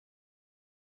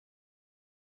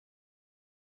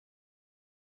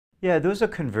Yeah, there was a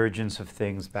convergence of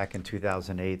things back in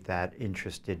 2008 that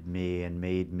interested me and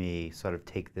made me sort of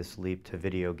take this leap to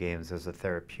video games as a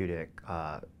therapeutic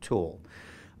tool.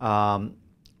 Um,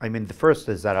 I mean, the first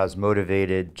is that I was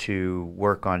motivated to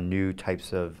work on new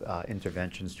types of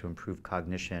interventions to improve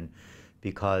cognition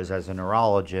because as a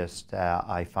neurologist,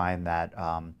 I find that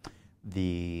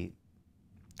the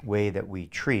way that we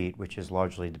treat, which is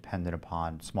largely dependent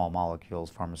upon small molecules,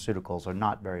 pharmaceuticals, are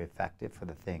not very effective for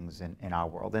the things in our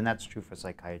world. And that's true for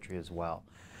psychiatry as well.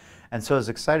 And so I was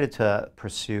excited to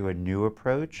pursue a new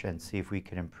approach and see if we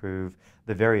could improve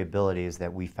the variabilities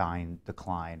that we find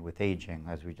decline with aging,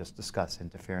 as we just discussed,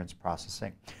 interference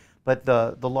processing, but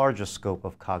the larger scope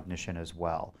of cognition as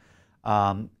well.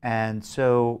 And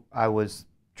so I was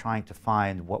trying to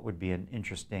find what would be an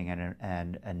interesting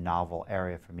and a novel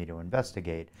area for me to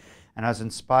investigate. And I was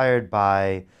inspired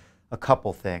by a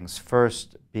couple things.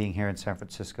 First, being here in San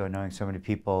Francisco, knowing so many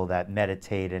people that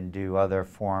meditate and do other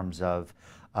forms of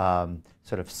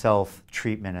sort of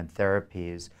self-treatment and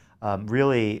therapies,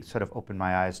 really sort of opened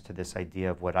my eyes to this idea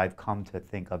of what I've come to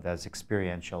think of as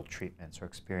experiential treatments or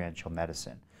experiential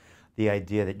medicine. The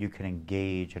idea that you can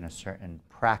engage in a certain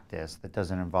practice that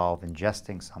doesn't involve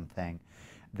ingesting something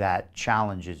that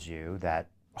challenges you, that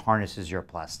harnesses your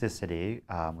plasticity,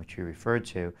 which you referred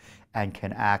to, and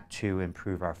can act to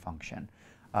improve our function.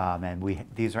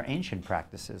 These are ancient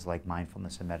practices like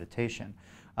mindfulness and meditation.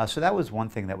 So that was one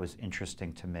thing that was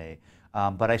interesting to me.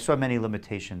 But I saw many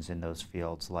limitations in those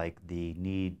fields, like the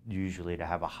need usually to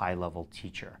have a high-level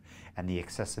teacher and the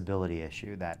accessibility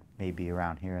issue that may be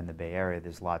around here in the Bay Area.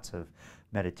 There's lots of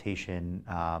meditation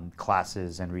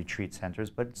classes and retreat centers,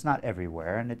 but it's not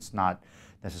everywhere, and it's not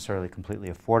necessarily completely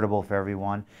affordable for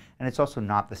everyone. And it's also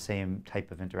not the same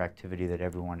type of interactivity that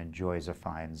everyone enjoys or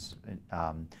finds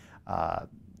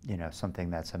something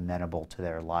that's amenable to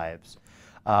their lives.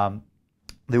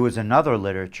 There was another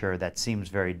literature that seems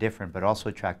very different but also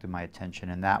attracted my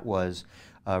attention, and that was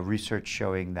research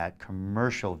showing that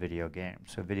commercial video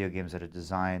games, so video games that are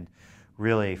designed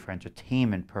really for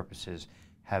entertainment purposes,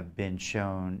 have been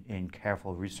shown in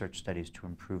careful research studies to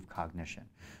improve cognition,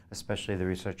 especially the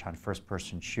research on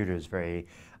first-person shooters, very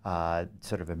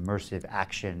sort of immersive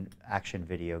action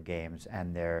video games,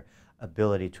 and their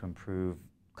ability to improve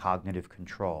cognitive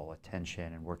control,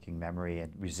 attention and working memory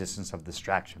and resistance of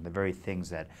distraction, the very things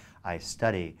that I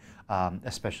study,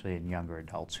 especially in younger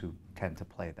adults who tend to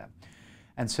play them.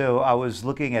 And so I was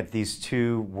looking at these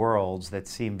two worlds that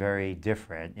seem very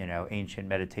different, ancient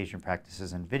meditation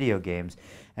practices and video games,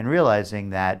 and realizing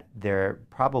that they're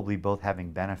probably both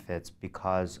having benefits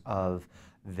because of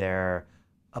their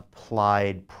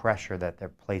applied pressure that they're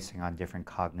placing on different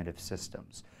cognitive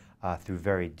systems through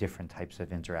very different types of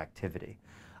interactivity.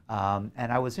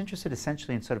 And I was interested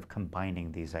essentially in sort of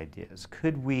combining these ideas.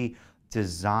 Could we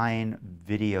design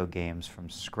video games from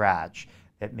scratch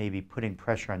that may be putting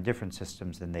pressure on different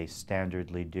systems than they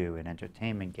standardly do in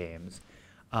entertainment games,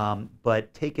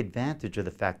 but take advantage of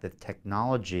the fact that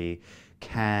technology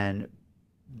can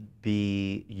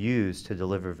be used to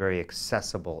deliver very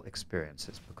accessible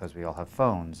experiences because we all have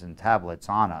phones and tablets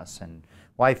on us and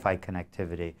Wi-Fi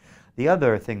connectivity. The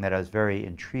other thing that I was very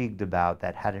intrigued about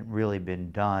that hadn't really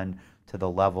been done to the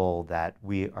level that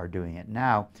we are doing it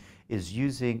now is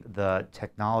using the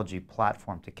technology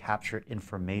platform to capture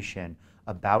information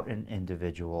about an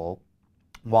individual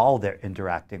while they're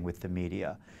interacting with the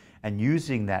media, and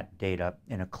using that data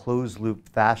in a closed-loop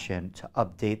fashion to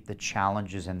update the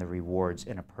challenges and the rewards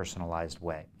in a personalized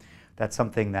way. That's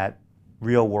something that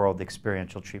real-world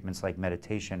experiential treatments like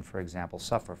meditation, for example,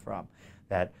 suffer from,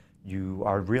 that you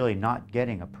are really not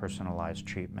getting a personalized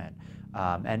treatment.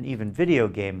 And even video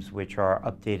games, which are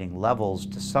updating levels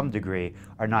to some degree,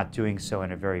 are not doing so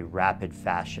in a very rapid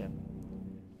fashion.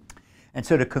 And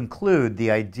so to conclude,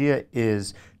 the idea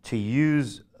is to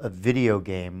use a video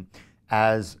game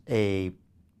as a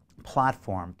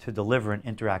platform to deliver an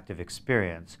interactive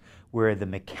experience where the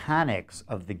mechanics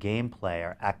of the gameplay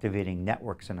are activating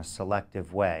networks in a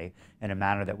selective way in a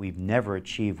manner that we've never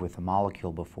achieved with a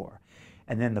molecule before.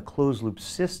 And then the closed-loop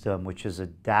system, which is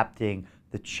adapting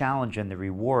the challenge and the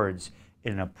rewards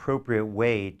in an appropriate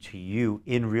way to you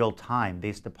in real time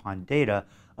based upon data,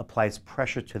 applies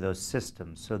pressure to those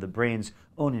systems. So the brain's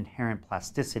own inherent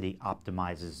plasticity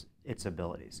optimizes its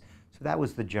abilities. So that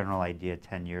was the general idea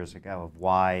 10 years ago of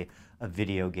why a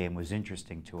video game was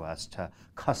interesting to us to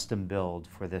custom build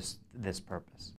for this purpose.